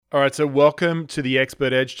All right, so welcome to the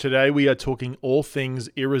Expert Edge. Today we are talking all things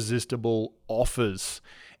irresistible offers.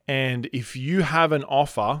 And if you have an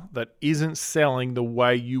offer that isn't selling the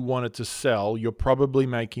way you want it to sell, you're probably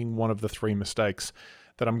making one of the three mistakes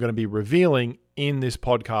that I'm going to be revealing in this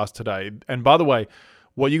podcast today. And by the way,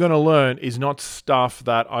 what you're going to learn is not stuff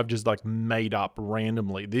that I've just made up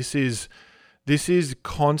randomly. This is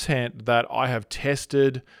content that I have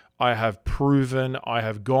tested, I have proven, I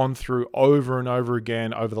have gone through over and over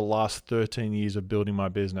again over the last 13 years of building my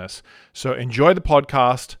business. So enjoy the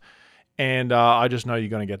podcast, and I just know you're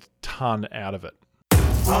going to get a ton out of it.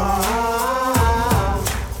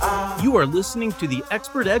 You are listening to the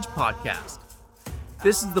Expert Edge podcast.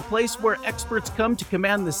 This is the place where experts come to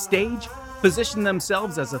command the stage, position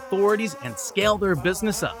themselves as authorities, and scale their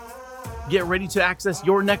business up. Get ready to access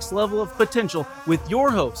your next level of potential with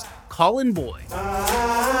your host, Colin Boyd.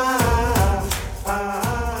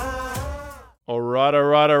 All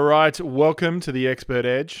right. Welcome to the Expert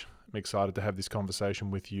Edge. I'm excited to have this conversation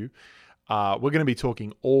with you. We're going to be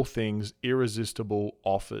talking all things irresistible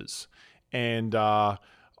offers. And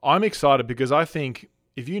I'm excited because I think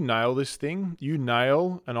if you nail this thing, you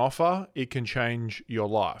nail an offer, it can change your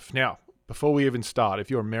life. Now, before we even start, if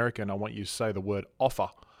you're American, I want you to say the word offer.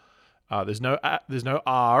 There's no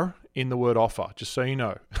R in the word offer, just so you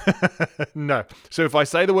know. No. So if I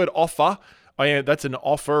say the word offer, that's an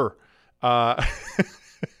offer. Love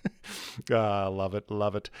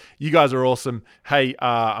it. You guys are awesome. Hey,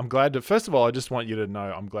 I'm glad to, first of all, I just want you to know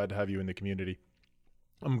I'm glad to have you in the community.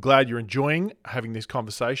 I'm glad you're enjoying having this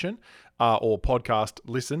conversation or podcast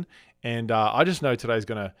listen. And I just know today's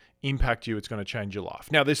going to impact you. It's going to change your life.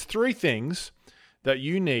 Now, there's three things that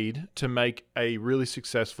you need to make a really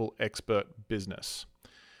successful expert business.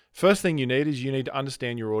 First thing you need is you need to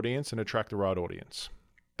understand your audience and attract the right audience.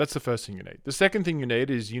 That's the first thing you need. The second thing you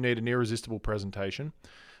need is you need an irresistible presentation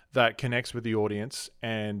that connects with the audience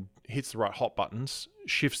and hits the right hot buttons,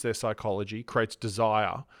 shifts their psychology, creates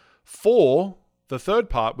desire for the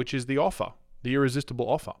third part, which is the offer, the irresistible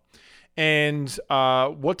offer. And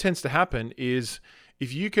what tends to happen is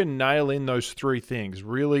if you can nail in those three things,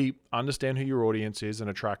 really understand who your audience is and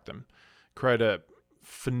attract them, create a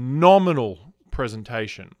phenomenal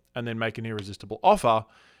presentation, and then make an irresistible offer,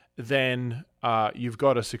 then you've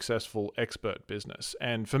got a successful expert business.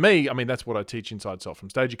 And for me, that's what I teach inside Sell From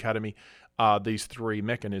Stage Academy, these three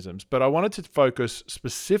mechanisms. But I wanted to focus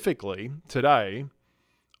specifically today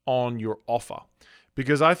on your offer,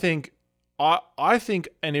 because I think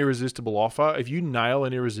an irresistible offer, if you nail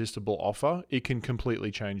an irresistible offer, it can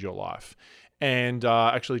completely change your life. And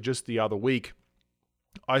actually just the other week,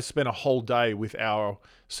 I spent a whole day with our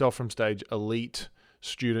Sell From Stage Elite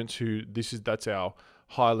students that's our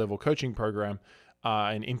high-level coaching program,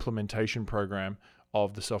 an implementation program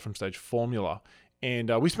of the Sell From Stage formula. And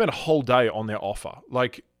we spent a whole day on their offer.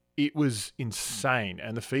 It was insane,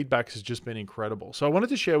 and the feedback has just been incredible. So I wanted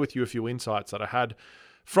to share with you a few insights that I had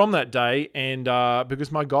from that day, and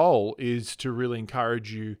because my goal is to really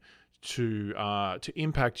encourage you to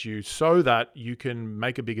impact you so that you can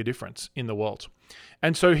make a bigger difference in the world.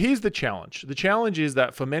 And so here's the challenge. The challenge is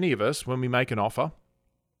that for many of us, when we make an offer,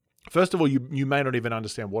 first of all, you may not even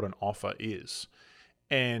understand what an offer is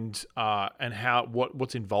and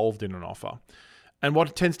what's involved in an offer. And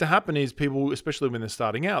what tends to happen is people, especially when they're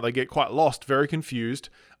starting out, they get quite lost, very confused,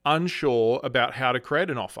 unsure about how to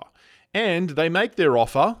create an offer. And they make their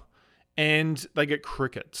offer and they get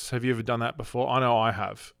crickets. Have you ever done that before? I know I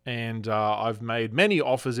have. And I've made many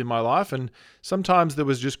offers in my life, and sometimes there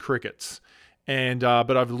was just crickets.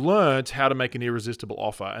 But I've learned how to make an irresistible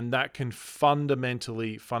offer, and that can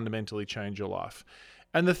fundamentally change your life.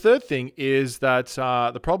 And the third thing is that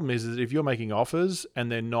the problem is that if you're making offers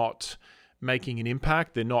and they're not making an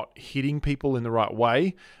impact, they're not hitting people in the right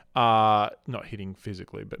way, not hitting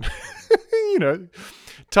physically, but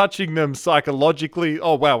touching them psychologically.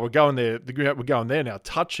 Oh wow, we're going there now.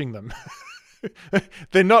 Touching them.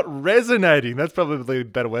 They're not resonating. That's probably a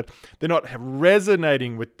better word. They're not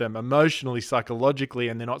resonating with them emotionally, psychologically,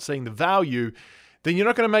 and they're not seeing the value. Then you're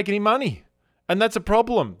not going to make any money. And that's a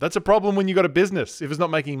problem. That's a problem when you've got a business, if it's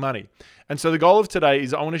not making money. And so the goal of today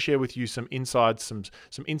is I want to share with you some insights, some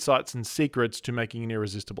insights and secrets to making an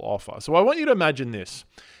irresistible offer. So I want you to imagine this.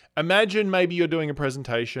 Imagine maybe you're doing a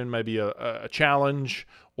presentation, maybe a challenge,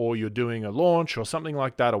 or you're doing a launch or something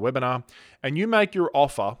like that, a webinar, and you make your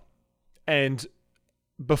offer. And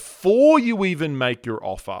before you even make your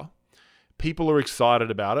offer, people are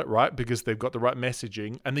excited about it, right? Because they've got the right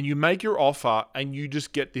messaging. And then you make your offer and you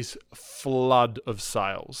just get this flood of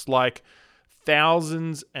sales, like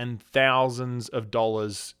thousands and thousands of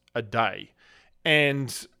dollars a day.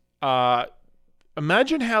 And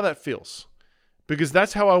imagine how that feels, because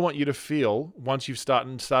that's how I want you to feel once you've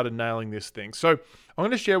started nailing this thing. So I'm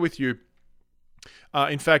going to share with you,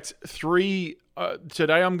 in fact,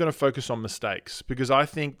 today I'm going to focus on mistakes, because I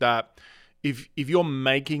think that if you're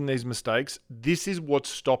making these mistakes, this is what's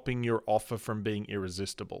stopping your offer from being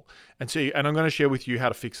irresistible. And I'm going to share with you how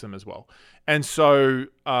to fix them as well. And so,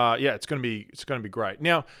 it's going to be great.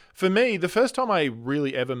 Now, for me, the first time I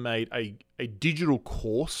really ever made a digital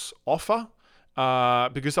course offer,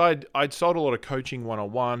 because I'd sold a lot of coaching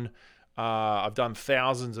one-on-one. I've done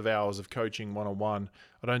thousands of hours of coaching one-on-one.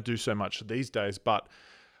 I don't do so much these days, but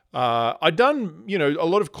I'd done, a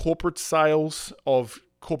lot of corporate sales of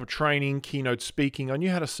corporate training, keynote speaking. I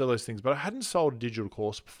knew how to sell those things, but I hadn't sold a digital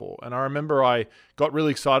course before. And I remember I got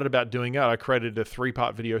really excited about doing it. I created a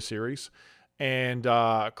 3-part video series and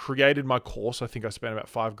created my course. I think I spent about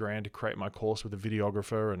 $5,000 to create my course with a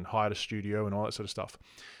videographer and hired a studio and all that sort of stuff.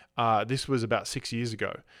 This was about 6 years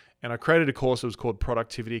ago. And I created a course that was called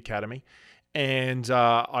Productivity Academy. And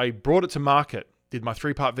I brought it to market, did my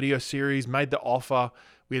 3-part video series, made the offer.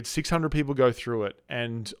 We had 600 people go through it.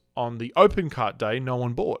 And on the open cart day, no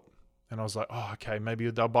one bought. And I was like, oh, okay, maybe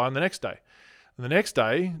they'll buy on the next day. And the next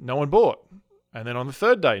day, no one bought. And then on the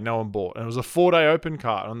third day, no one bought. And it was a 4-day open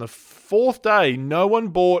cart. On the 4th day, no one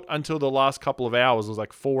bought until the last couple of hours. It was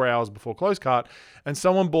like 4 hours before close cart. And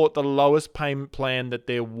someone bought the lowest payment plan that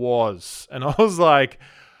there was. And I was like,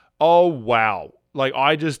 oh, wow. Like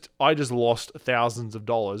I just lost thousands of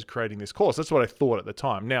dollars creating this course. That's what I thought at the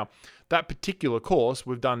time. Now, that particular course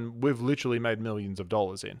we've literally made millions of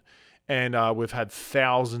dollars in. And we've had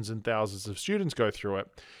thousands and thousands of students go through it.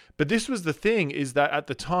 But this was the thing, is that at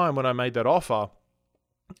the time when I made that offer,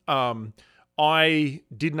 I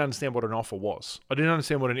didn't understand what an offer was. I didn't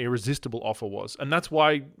understand what an irresistible offer was. And that's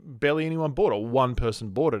why barely anyone bought it. One person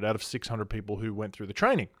bought it out of 600 people who went through the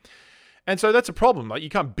training. And so that's a problem. Like, you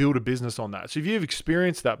can't build a business on that. So if you've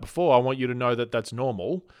experienced that before, I want you to know that that's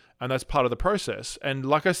normal and that's part of the process. And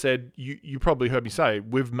like I said, you probably heard me say,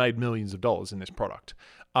 we've made millions of dollars in this product.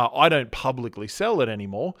 I don't publicly sell it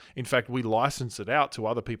anymore. In fact, we license it out to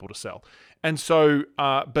other people to sell. And so,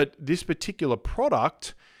 but this particular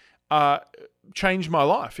product changed my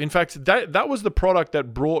life. In fact, that was the product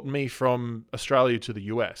that brought me from Australia to the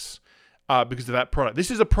US because of that product.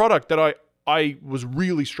 This is a product that I was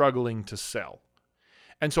really struggling to sell.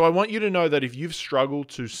 And so I want you to know that if you've struggled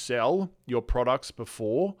to sell your products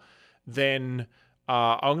before, then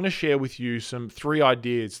I'm going to share with you 3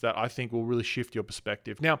 ideas that I think will really shift your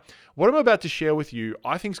perspective. Now, what I'm about to share with you,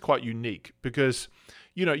 I think is quite unique because,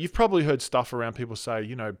 you've probably heard stuff around people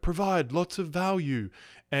say, provide lots of value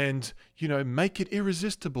and, make it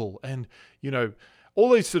irresistible and,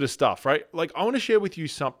 all these sort of stuff, right? Like, I want to share with you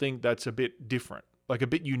something that's a bit different, like a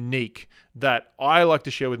bit unique, that I like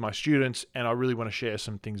to share with my students, and I really want to share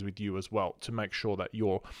some things with you as well to make sure that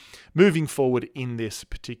you're moving forward in this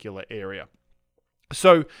particular area.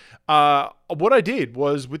 So what I did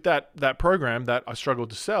was, with that program that I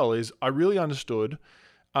struggled to sell, is I really understood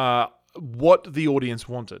what the audience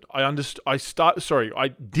wanted. I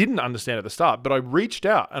didn't understand at the start, but I reached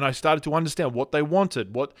out and I started to understand what they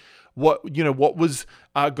wanted, what was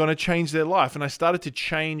going to change their life. And I started to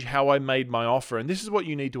change how I made my offer. And this is what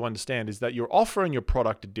you need to understand, is that your offer and your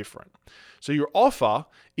product are different. So your offer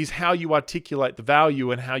is how you articulate the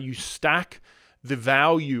value and how you stack the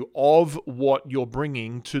value of what you're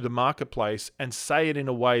bringing to the marketplace and say it in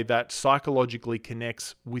a way that psychologically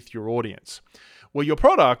connects with your audience. Well, your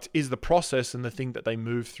product is the process and the thing that they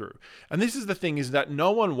move through. And this is the thing, is that no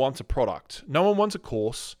one wants a product. No one wants a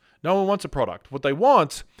course. No one wants a product. What they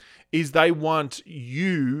want is they want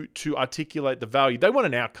you to articulate the value. They want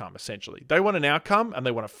an outcome, essentially. They want an outcome, and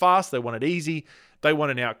they want it fast. They want it easy. They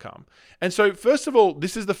want an outcome. And so, first of all,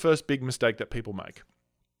 this is the first big mistake that people make.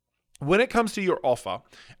 When it comes to your offer,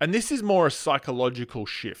 and this is more a psychological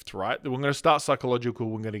shift, right? We're going to start psychological,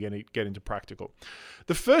 we're going to get into practical.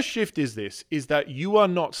 The first shift is that you are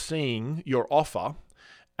not seeing your offer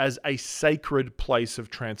as a sacred place of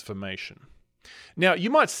transformation. Now, you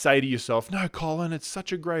might say to yourself, no, Colin, it's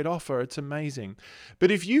such a great offer, it's amazing. But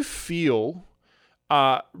if you feel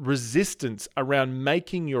resistance around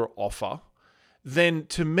making your offer, then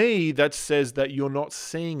to me, that says that you're not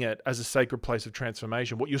seeing it as a sacred place of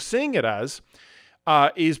transformation. What you're seeing it as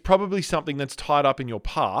is probably something that's tied up in your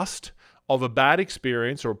past of a bad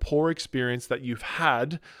experience or a poor experience that you've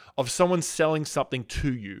had of someone selling something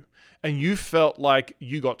to you. And you felt like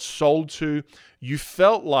you got sold to. You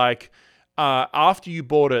felt like after you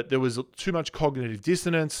bought it, there was too much cognitive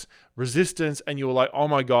dissonance, resistance, and you were like, oh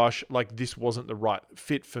my gosh, like this wasn't the right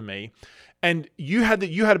fit for me. and you had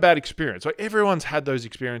a bad experience. Like everyone's had those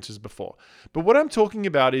experiences before. But what I'm talking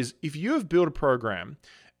about is if you have built a program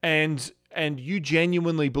and you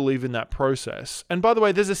genuinely believe in that process. And by the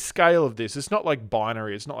way, there's a scale of this. It's not like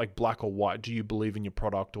binary. It's not like black or white. Do you believe in your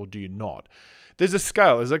product or do you not? There's a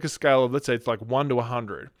scale. There's like a scale of, let's say it's like 1 to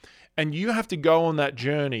 100. And you have to go on that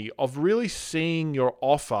journey of really seeing your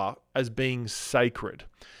offer as being sacred.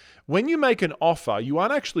 When you make an offer, you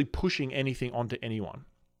aren't actually pushing anything onto anyone.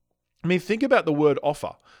 I mean, think about the word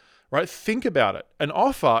offer, right? Think about it. An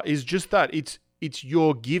offer is just that. It's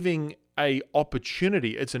you're giving a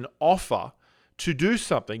opportunity. It's an offer to do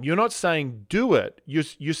something. You're not saying do it.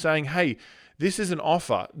 You're saying, hey, this is an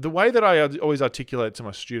offer. The way that I always articulate to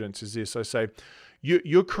my students is this. I say,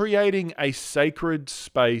 you're creating a sacred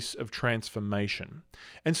space of transformation.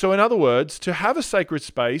 And so in other words, to have a sacred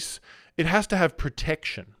space, it has to have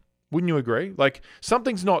protection. Wouldn't you agree? Like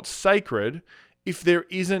something's not sacred if there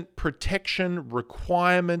isn't protection,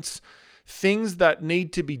 requirements, things that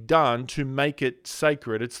need to be done to make it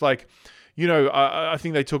sacred. It's like, I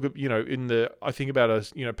think they talk, I think about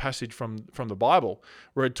a, passage from the Bible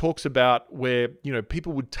where it talks about where,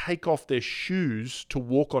 people would take off their shoes to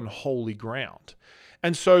walk on holy ground.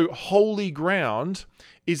 And so holy ground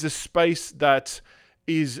is a space that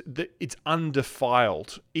it's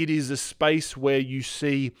undefiled. It is a space where you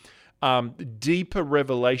see deeper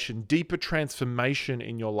revelation, deeper transformation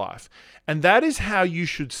in your life. And that is how you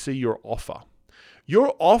should see your offer.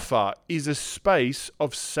 Your offer is a space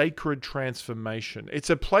of sacred transformation. It's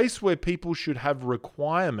a place where people should have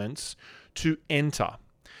requirements to enter.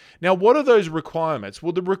 Now, what are those requirements?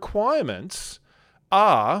 Well, the requirements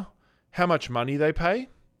are how much money they pay,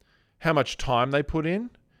 how much time they put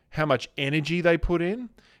in, how much energy they put in,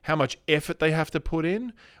 how much effort they have to put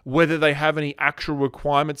in, whether they have any actual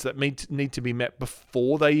requirements that need to be met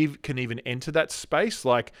before they can even enter that space.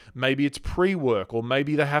 Like maybe it's pre-work, or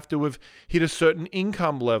maybe they have to have hit a certain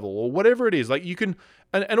income level, or whatever it is. Like you can,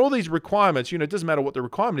 and all these requirements, it doesn't matter what the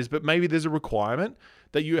requirement is, but maybe there's a requirement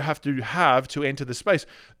that you have to enter the space.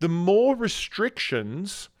 The more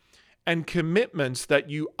restrictions and commitments that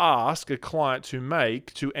you ask a client to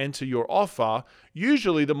make to enter your offer,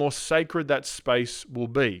 usually the more sacred that space will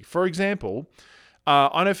be. For example,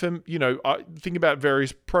 I know think about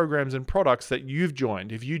various programs and products that you've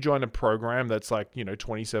joined. If you join a program that's like,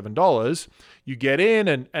 $27, you get in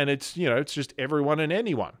and it's, it's just everyone and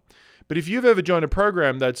anyone. But if you've ever joined a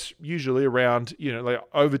program that's usually around, like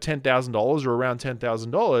over $10,000 or around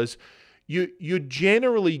 $10,000, you're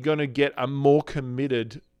generally going to get a more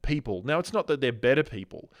committed people. Now, it's not that they're better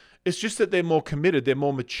people. It's just that they're more committed. They're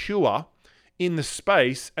more mature in the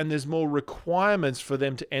space, and there's more requirements for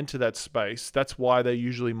them to enter that space. That's why they're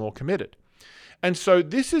usually more committed. And so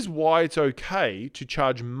this is why it's okay to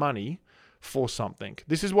charge money for something.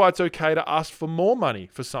 This is why it's okay to ask for more money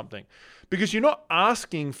for something, because you're not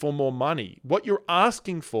asking for more money. What you're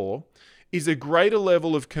asking for is a greater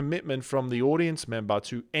level of commitment from the audience member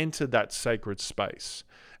to enter that sacred space.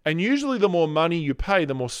 And usually the more money you pay,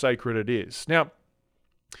 the more sacred it is. Now,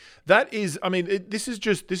 that is, this is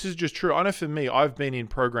just true. I know for me, I've been in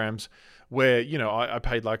programs where, I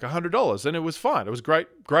paid like $100 and it was fine. It was great.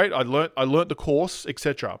 I learned the course,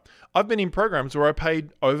 etc. I've been in programs where I paid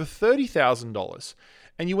over $30,000.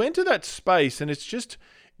 And you enter that space and it's just,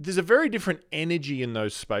 there's a very different energy in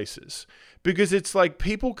those spaces, because it's like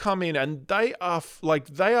people come in and they are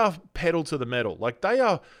pedal to the metal. Like they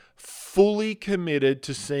are fully committed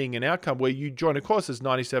to seeing an outcome. Where you join a course that's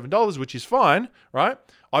 $97, which is fine, right?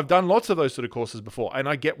 I've done lots of those sort of courses before and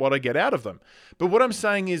I get what I get out of them. But what I'm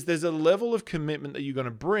saying is there's a level of commitment that you're going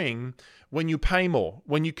to bring when you pay more,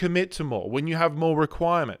 when you commit to more, when you have more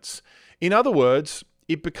requirements. In other words,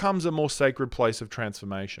 it becomes a more sacred place of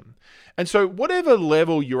transformation. And so whatever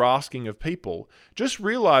level you're asking of people, just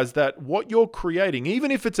realize that what you're creating,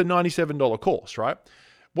 even if it's a $97 course, right?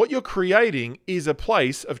 What you're creating is a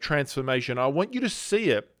place of transformation. I want you to see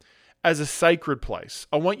it as a sacred place.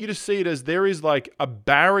 I want you to see it as there is like a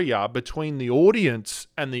barrier between the audience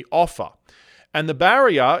and the offer. And the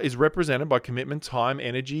barrier is represented by commitment, time,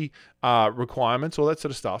 energy, requirements, all that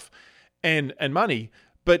sort of stuff, and money.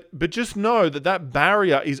 But just know that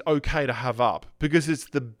barrier is okay to have up, because it's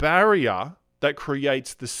the barrier that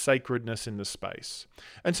creates the sacredness in the space.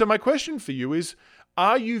 And so my question for you is,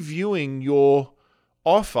 are you viewing your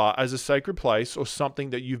offer as a sacred place or something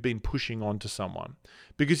that you've been pushing onto someone?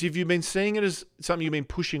 Because if you've been seeing it as something you've been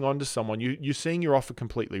pushing onto someone, you're seeing your offer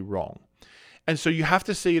completely wrong. And so you have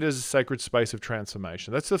to see it as a sacred space of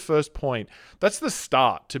transformation. That's the first point. That's the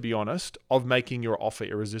start, to be honest, of making your offer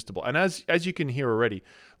irresistible. And as you can hear already,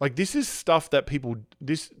 like this is stuff that people,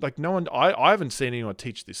 I haven't seen anyone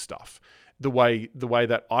teach this stuff. the way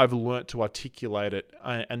that I've learnt to articulate it.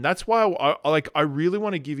 And that's why I really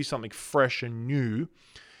want to give you something fresh and new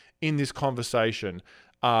in this conversation,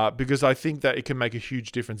 because I think that it can make a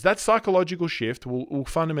huge difference. That psychological shift will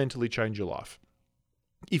fundamentally change your life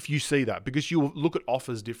if you see that, because you'll look at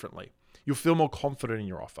offers differently. You'll feel more confident in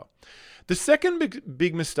your offer. The second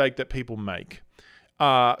big mistake that people make,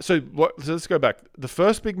 so let's go back. The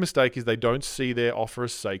first big mistake is they don't see their offer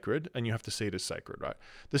as sacred, and you have to see it as sacred, right?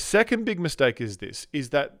 The second big mistake is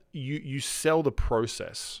that you sell the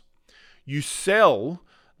process. You sell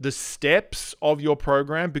the steps of your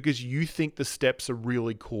program because you think the steps are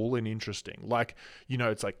really cool and interesting. Like,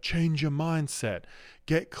 it's like change your mindset,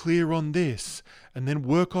 get clear on this, and then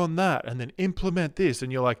work on that, and then implement this.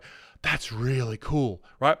 And you're like, that's really cool,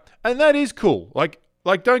 right? And that is cool. Like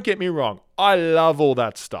don't get me wrong. I love all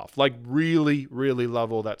that stuff. Like really, really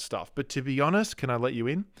love all that stuff. But to be honest, can I let you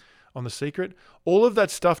in on the secret? All of that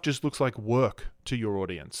stuff just looks like work to your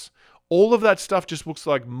audience. All of that stuff just looks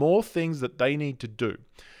like more things that they need to do.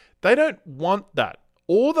 They don't want that.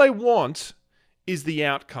 All they want is the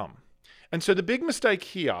outcome. And so the big mistake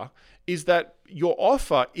here is that your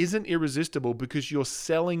offer isn't irresistible because you're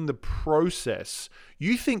selling the process.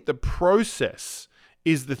 You think the process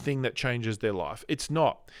is the thing that changes their life. It's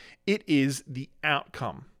not. It is the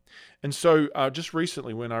outcome. And so just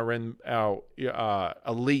recently when I ran our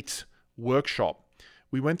elite workshop,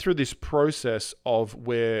 we went through this process of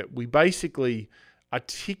where we basically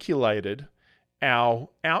articulated our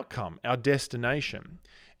outcome, our destination.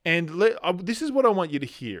 And this is what I want you to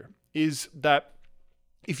hear, is that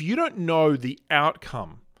if you don't know the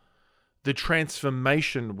outcome, the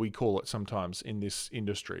transformation, we call it sometimes in this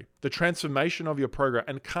industry, the transformation of your program,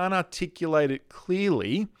 and can't articulate it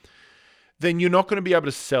clearly, then you're not going to be able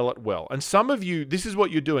to sell it well. And some of you, this is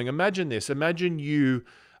what you're doing. Imagine this. Imagine you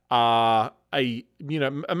are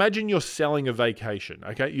imagine you're selling a vacation,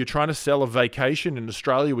 okay? You're trying to sell a vacation. In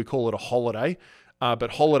Australia, we call it a holiday,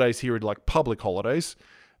 but holidays here are like public holidays.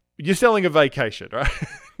 You're selling a vacation, right?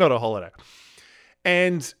 Not a holiday.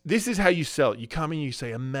 And this is how you sell it. You come in, you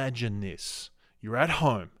say, imagine this. You're at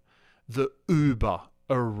home. The Uber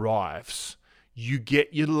arrives. You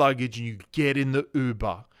get your luggage and you get in the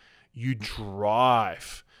Uber. You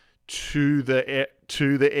drive to the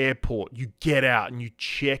airport. You get out and you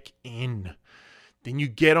check in. Then you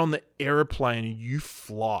get on the airplane and you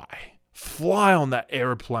fly on that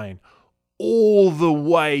airplane all the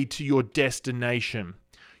way to your destination.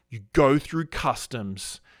 You go through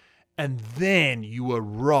customs and then you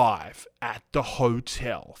arrive at the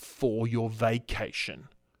hotel for your vacation.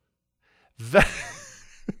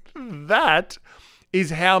 That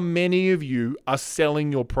is how many of you are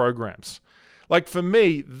selling your programs. Like for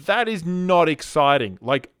me, that is not exciting.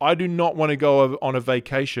 Like I do not want to go on a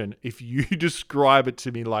vacation if you describe it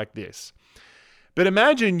to me like this. But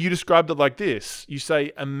imagine you described it like this. You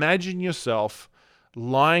say, imagine yourself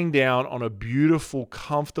lying down on a beautiful,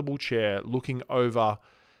 comfortable chair looking over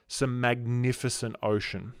some magnificent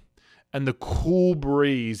ocean. And the cool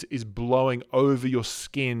breeze is blowing over your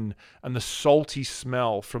skin and the salty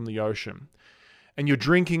smell from the ocean. And you're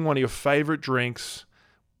drinking one of your favorite drinks,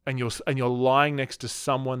 and you're lying next to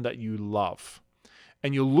someone that you love.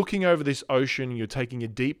 And you're looking over this ocean, and you're taking a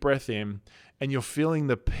deep breath in, and you're feeling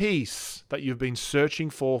the peace that you've been searching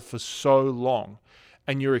for so long.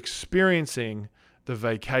 And you're experiencing the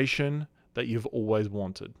vacation that you've always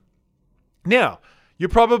wanted. Now, you're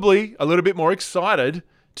probably a little bit more excited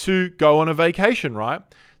to go on a vacation, right?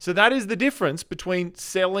 So that is the difference between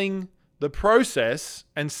selling the process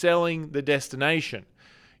and selling the destination.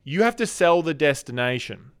 You have to sell the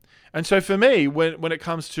destination. And so for me, when it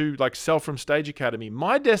comes to like Sell From Stage Academy,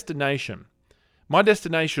 my destination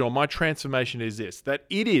or my transformation is this, that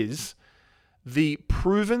it is the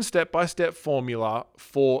proven step-by-step formula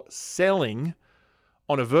for selling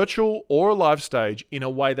on a virtual or a live stage in a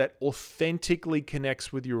way that authentically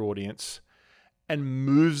connects with your audience and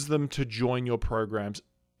moves them to join your programs,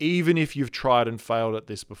 even if you've tried and failed at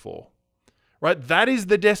this before. Right? That is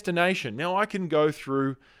the destination. Now I can go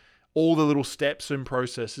through all the little steps and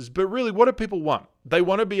processes, but really what do people want? They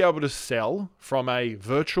want to be able to sell from a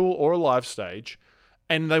virtual or a live stage,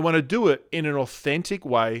 and they want to do it in an authentic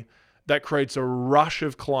way that creates a rush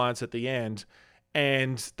of clients at the end,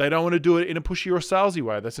 and they don't want to do it in a pushy or salesy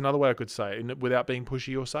way. That's another way I could say it, without being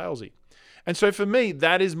pushy or salesy. And so for me,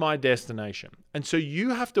 that is my destination. And so you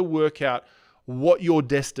have to work out what your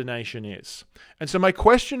destination is. And so my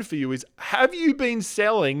question for you is, have you been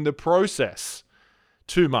selling the process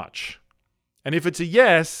too much? And if it's a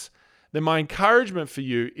yes, then my encouragement for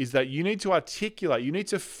you is that you need to articulate, you need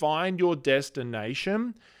to find your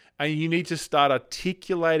destination and you need to start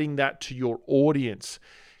articulating that to your audience,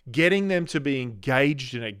 getting them to be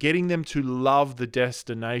engaged in it, getting them to love the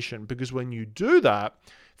destination. Because when you do that,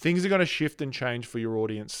 things are going to shift and change for your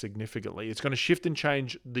audience significantly. It's going to shift and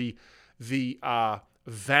change the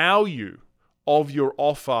value of your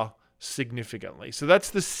offer significantly. So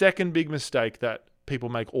that's the second big mistake that people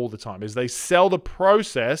make all the time, is they sell the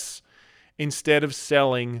process instead of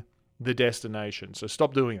selling the destination. So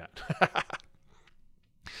stop doing that.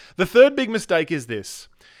 The third big mistake is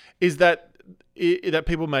that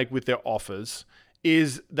people make with their offers,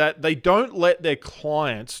 is that they don't let their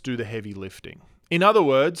clients do the heavy lifting. In other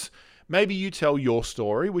words, maybe you tell your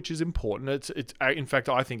story, which is important. It's in fact,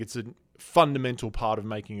 I think it's a fundamental part of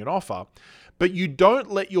making an offer, but you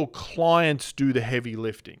don't let your clients do the heavy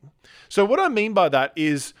lifting. So what I mean by that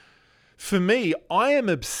is, for me, I am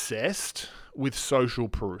obsessed with social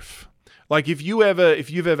proof. Like if you've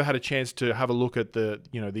ever had a chance to have a look at the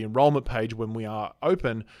enrollment page when we are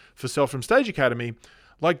open for Sell From Stage Academy,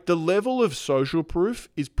 like the level of social proof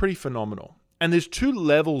is pretty phenomenal. And there's 2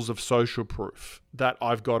 levels of social proof that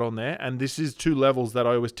I've got on there. And this is 2 levels that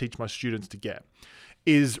I always teach my students to get,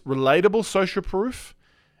 is relatable social proof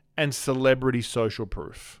and celebrity social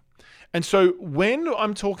proof. And so when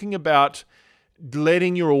I'm talking about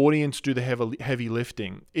letting your audience do the heavy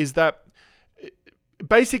lifting, is that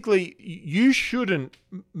basically you shouldn't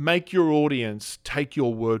make your audience take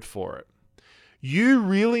your word for it. You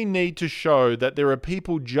really need to show that there are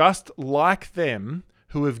people just like them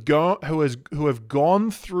who have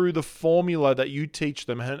gone through the formula that you teach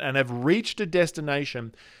them and have reached a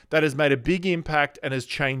destination that has made a big impact and has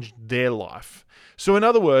changed their life. So in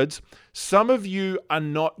other words, some of you are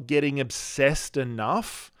not getting obsessed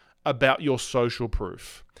enough about your social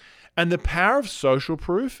proof. And the power of social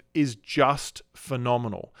proof is just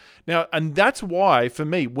phenomenal. Now, and that's why, for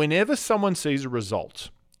me, whenever someone sees a result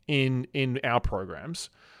in our programs,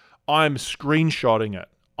 I'm screenshotting it.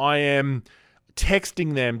 I am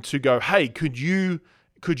texting them to go, hey, could you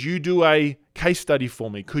do a case study for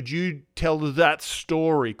me? Could you tell that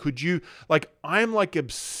story? I'm like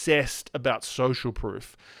obsessed about social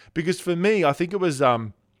proof, because for me, I think it was, I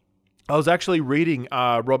was actually reading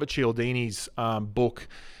Robert Cialdini's book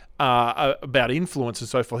about influence and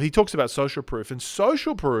so forth. He talks about social proof, and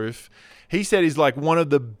social proof, he said, is like one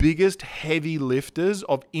of the biggest heavy lifters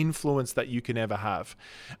of influence that you can ever have.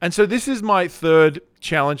 And so this is my third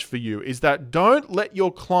challenge for you, is that don't let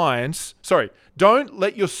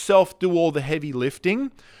yourself do all the heavy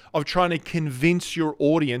lifting of trying to convince your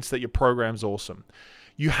audience that your program's awesome.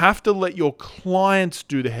 You have to let your clients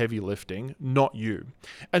do the heavy lifting, not you.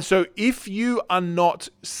 And so if you are not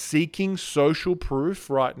seeking social proof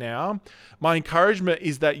right now, my encouragement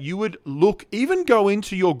is that you would go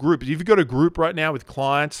into your group. If you've got a group right now with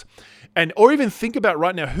clients, or even think about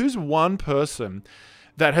right now, who's one person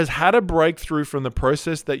that has had a breakthrough from the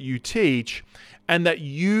process that you teach and that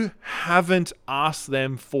you haven't asked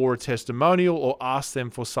them for a testimonial or asked them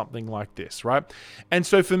for something like this, right? And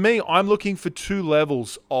so for me, I'm looking for 2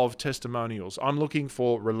 levels of testimonials. I'm looking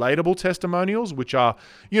for relatable testimonials, which are,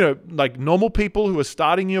 like normal people who are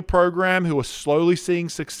starting your program, who are slowly seeing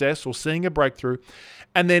success or seeing a breakthrough.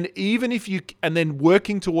 And then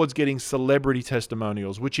working towards getting celebrity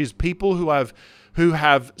testimonials, which is people who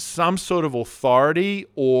have some sort of authority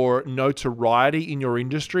or notoriety in your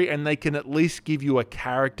industry, and they can at least give you a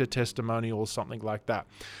character testimonial or something like that.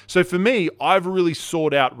 So for me, I've really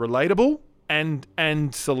sought out relatable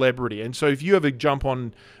and celebrity. And so if you ever jump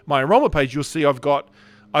on my enrollment page, you'll see I've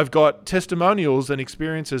got testimonials and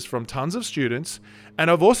experiences from tons of students, and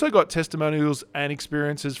I've also got testimonials and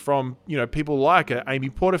experiences from people like Amy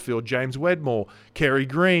Porterfield, James Wedmore, Kerry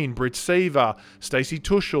Green, Britt Seaver, Stacey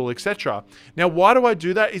Tushel, etc. Now, why do I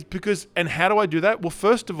do that? And how do I do that? Well,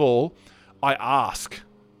 first of all, I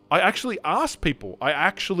actually ask people. I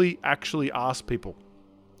actually ask people.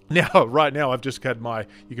 Now, right now, I've just had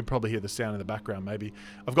you can probably hear the sound in the background maybe.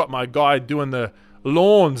 I've got my guy doing the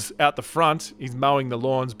lawns out the front. He's mowing the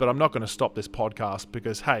lawns, but I'm not going to stop this podcast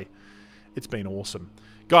because, hey, it's been awesome.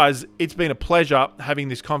 Guys, it's been a pleasure having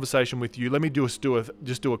this conversation with you. Let me just do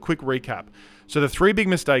a quick recap. So the 3 big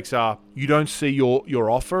mistakes are, you don't see your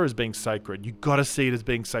offer as being sacred. You got to see it as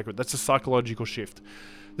being sacred. That's a psychological shift.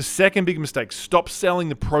 The second big mistake, stop selling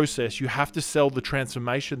the process. You have to sell the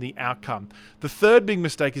transformation, the outcome. The third big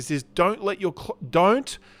mistake is this: don't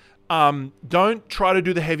try to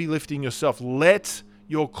do the heavy lifting yourself. Let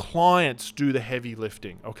your clients do the heavy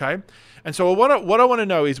lifting, okay? And so what I want to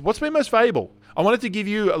know is, what's been most valuable? I wanted to give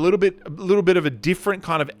you a little bit of a different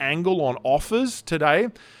kind of angle on offers today,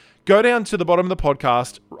 go down to the bottom of the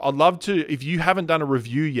podcast. I'd love to, if you haven't done a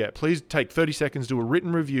review yet, please take 30 seconds, do a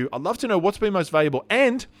written review. I'd love to know what's been most valuable.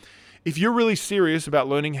 And if you're really serious about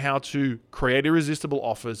learning how to create irresistible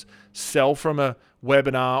offers, sell from a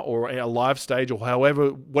webinar or a live stage or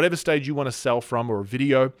whatever stage you want to sell from, or a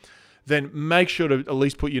video, then make sure to at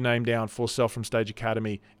least put your name down for Sell From Stage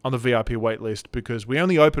Academy on the VIP waitlist, because we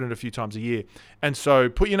only open it a few times a year. And so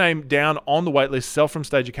put your name down on the waitlist,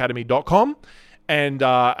 sellfromstageacademy.com, and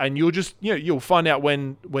you'll just, you'll find out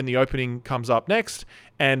when the opening comes up next,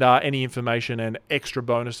 and any information and extra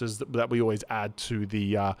bonuses that we always add to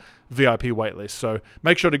the VIP waitlist. So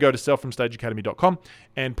make sure to go to sellfromstageacademy.com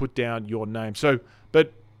and put down your name.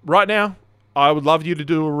 But right now, I would love you to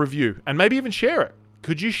do a review and maybe even share it.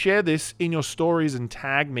 Could you share this in your stories and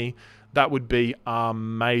tag me? That would be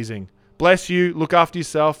amazing. Bless you. Look after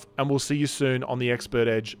yourself, and we'll see you soon on the Expert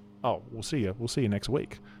Edge. Oh, we'll see you. We'll see you next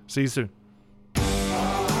week. See you soon.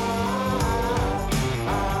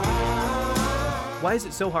 Why is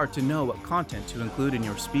it so hard to know what content to include in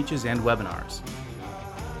your speeches and webinars?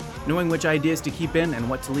 Knowing which ideas to keep in and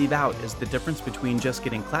what to leave out is the difference between just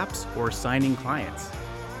getting claps or signing clients.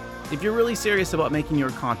 If you're really serious about making your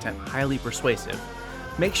content highly persuasive,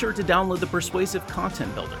 make sure to download the Persuasive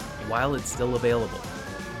Content Builder while it's still available.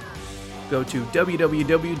 Go to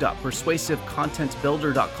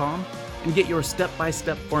www.persuasivecontentbuilder.com and get your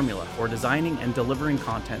step-by-step formula for designing and delivering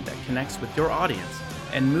content that connects with your audience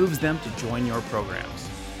and moves them to join your programs.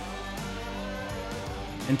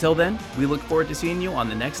 Until then, we look forward to seeing you on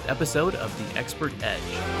the next episode of The Expert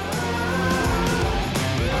Edge.